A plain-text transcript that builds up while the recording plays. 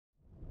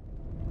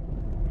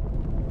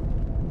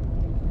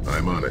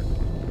I'm on it.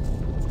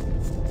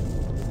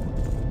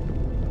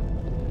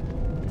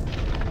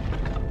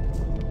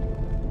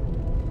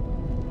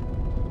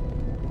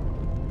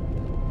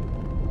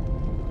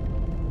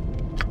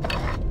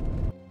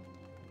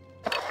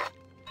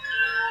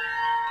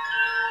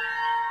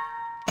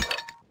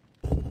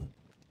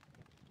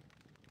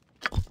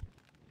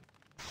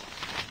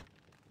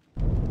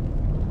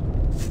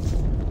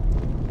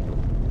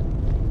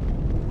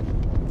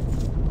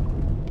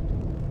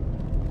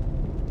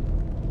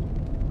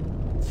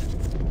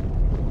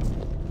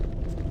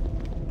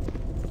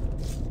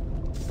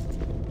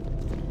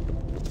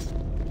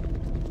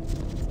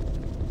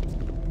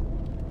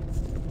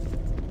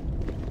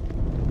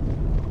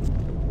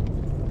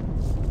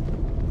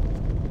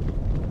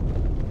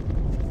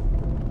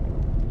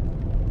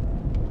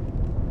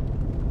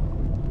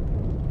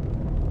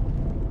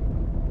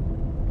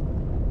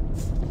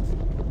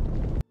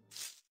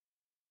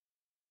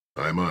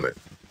 I'm on it.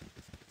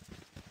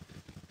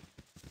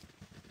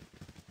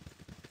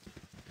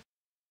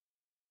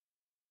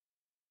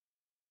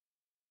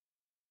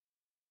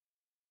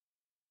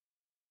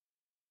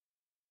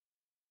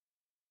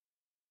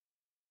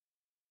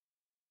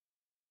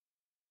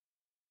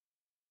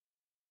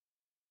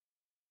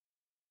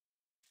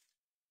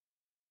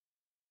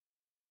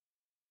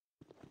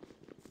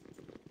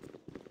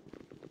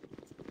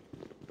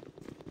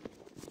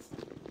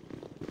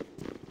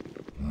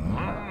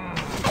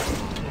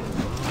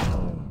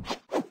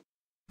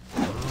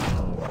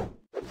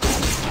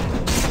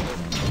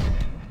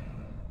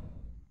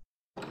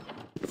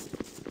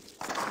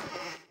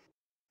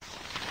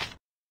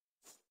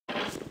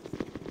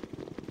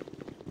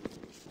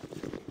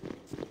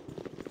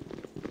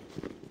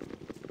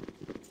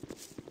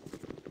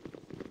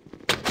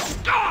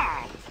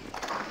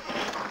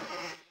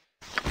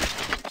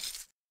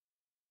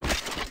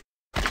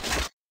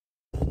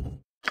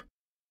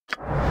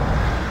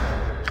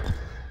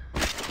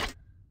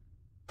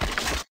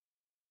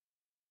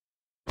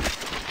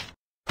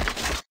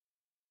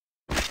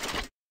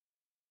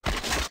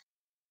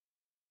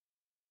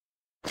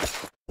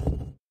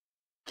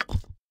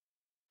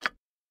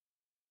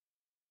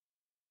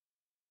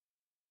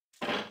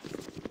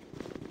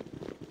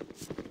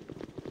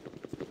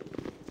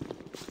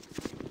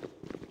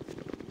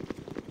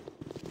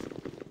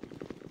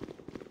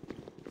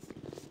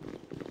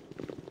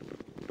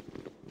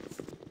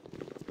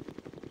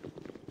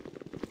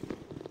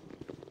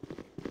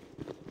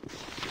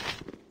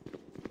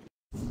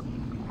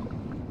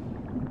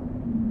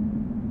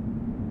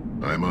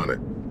 I'm on it.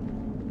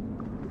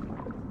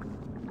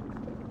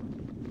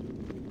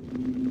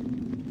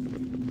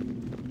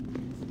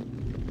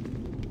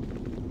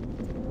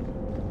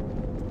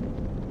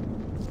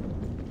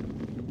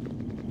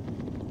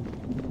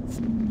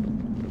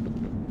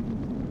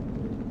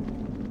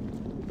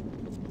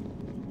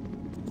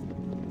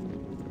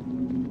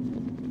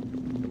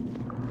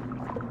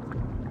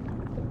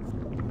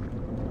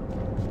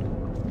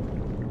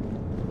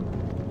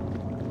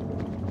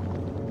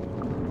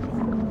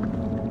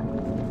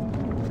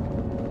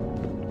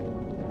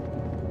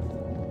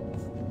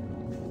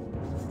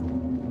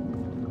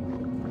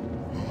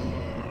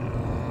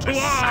 The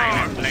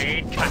silent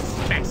blade cuts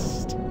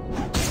best.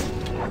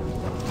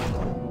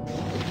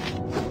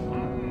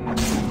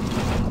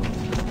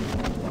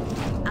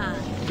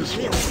 This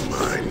one's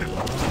mine.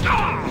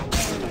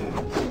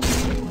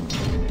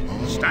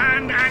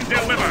 Stand and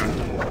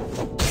deliver.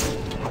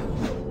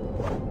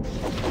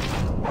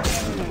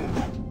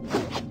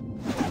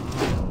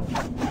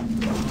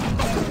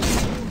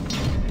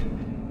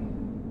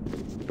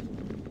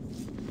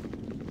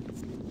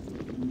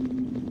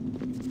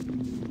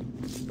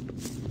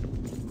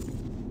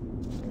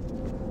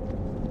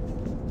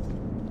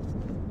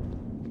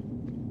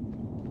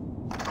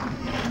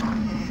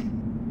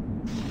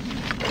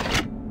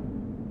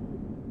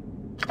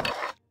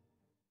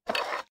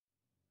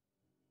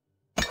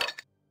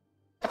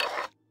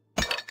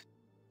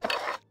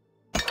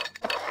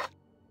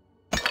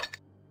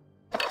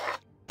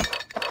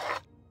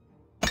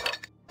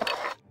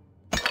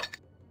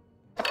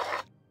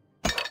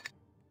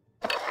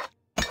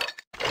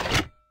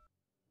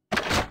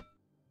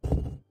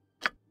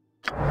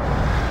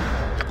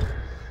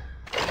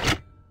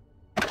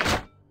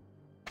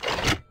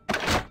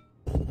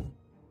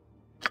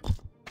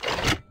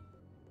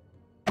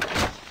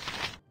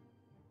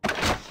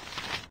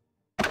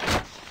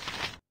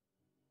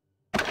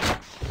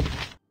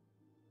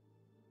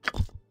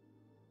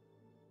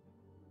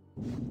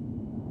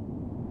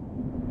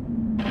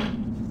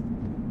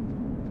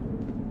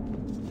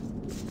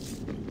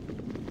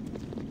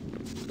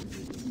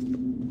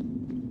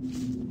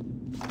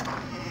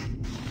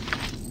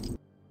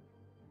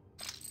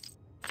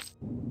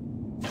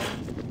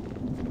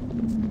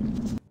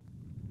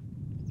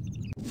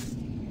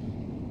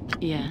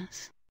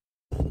 Yes.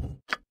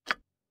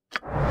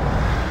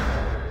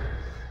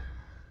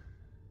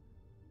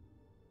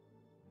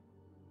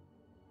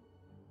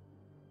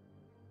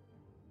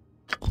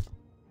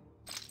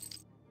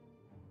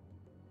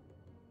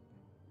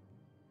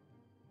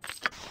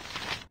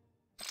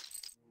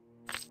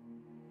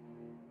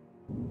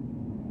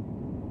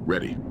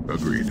 Ready.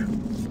 Agreed.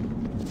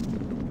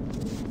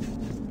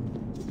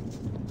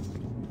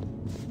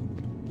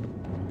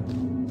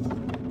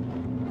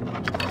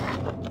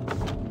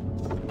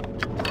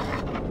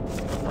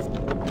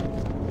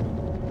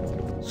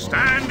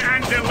 Stand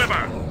and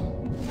deliver!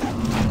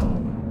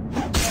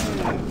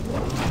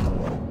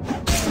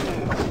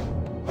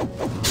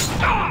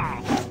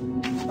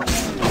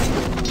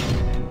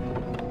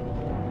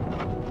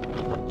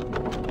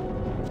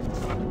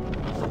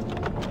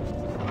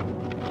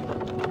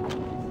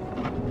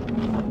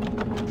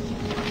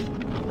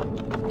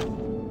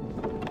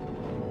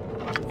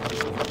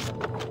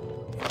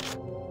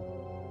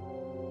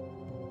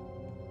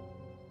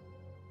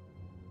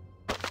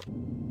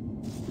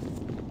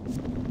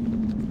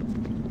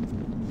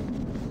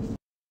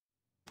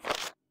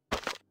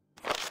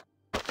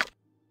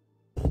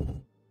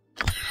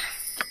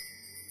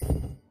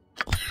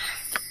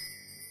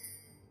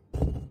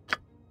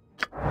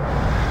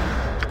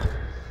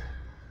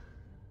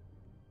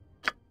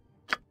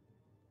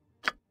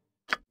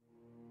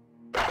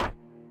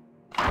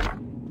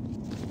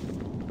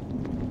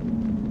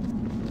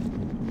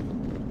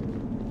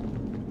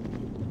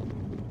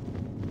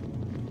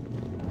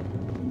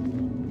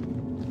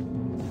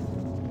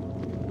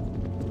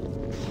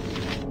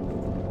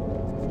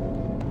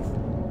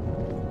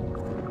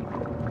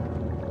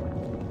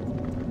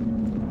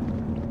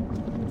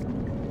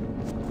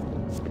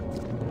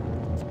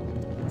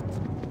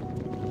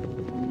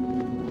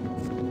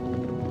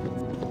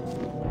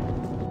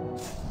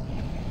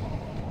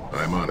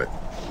 I'm on it.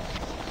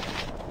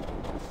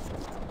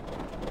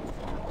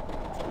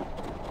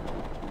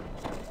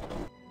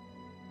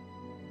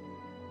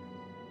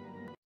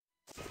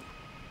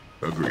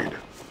 Agreed.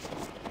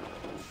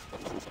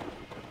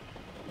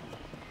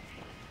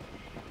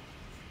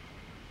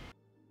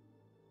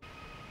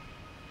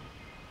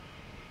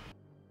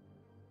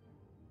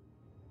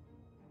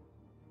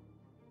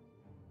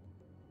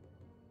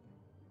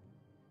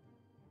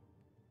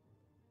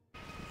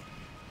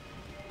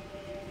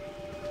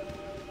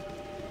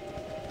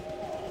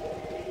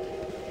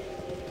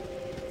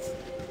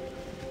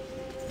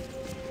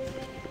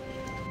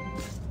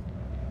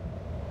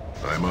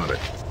 I'm on it.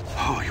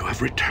 Oh, you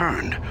have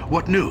returned.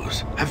 What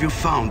news? Have you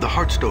found the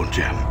Heartstone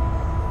gem?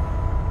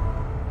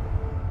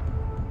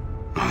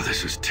 Oh,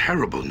 this is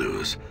terrible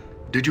news.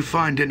 Did you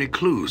find any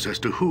clues as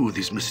to who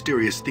these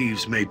mysterious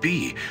thieves may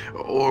be,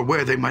 or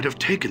where they might have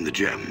taken the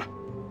gem?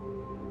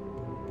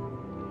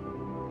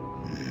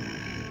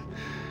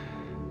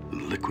 The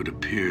liquid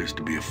appears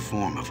to be a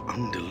form of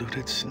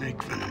undiluted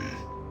snake venom.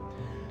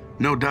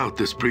 No doubt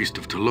this priest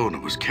of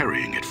Tolona was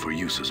carrying it for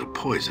use as a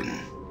poison.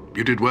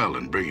 You did well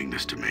in bringing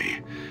this to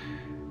me.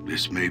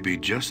 This may be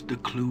just the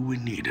clue we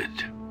needed.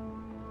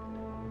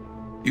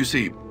 You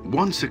see,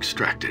 once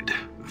extracted,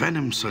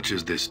 venom such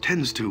as this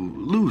tends to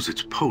lose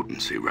its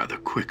potency rather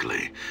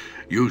quickly,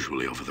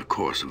 usually over the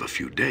course of a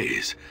few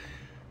days.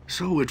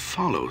 So it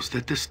follows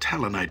that this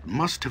Talonite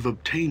must have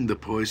obtained the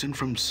poison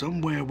from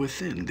somewhere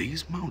within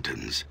these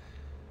mountains.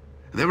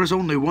 There is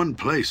only one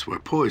place where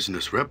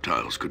poisonous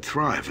reptiles could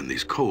thrive in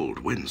these cold,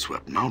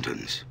 windswept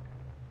mountains.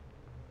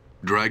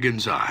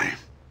 Dragon's Eye.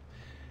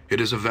 It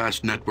is a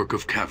vast network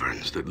of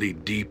caverns that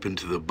lead deep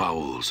into the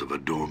bowels of a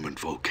dormant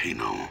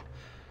volcano.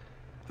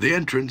 The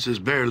entrance is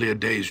barely a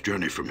day's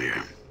journey from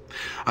here.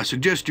 I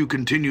suggest you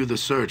continue the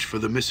search for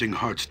the missing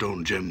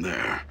Heartstone gem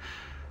there.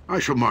 I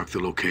shall mark the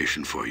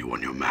location for you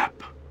on your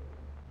map.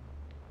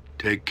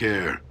 Take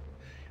care.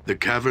 The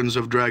caverns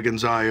of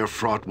Dragon's Eye are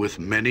fraught with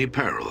many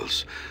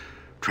perils.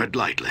 Tread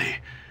lightly,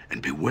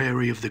 and be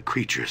wary of the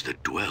creatures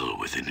that dwell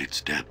within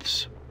its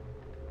depths.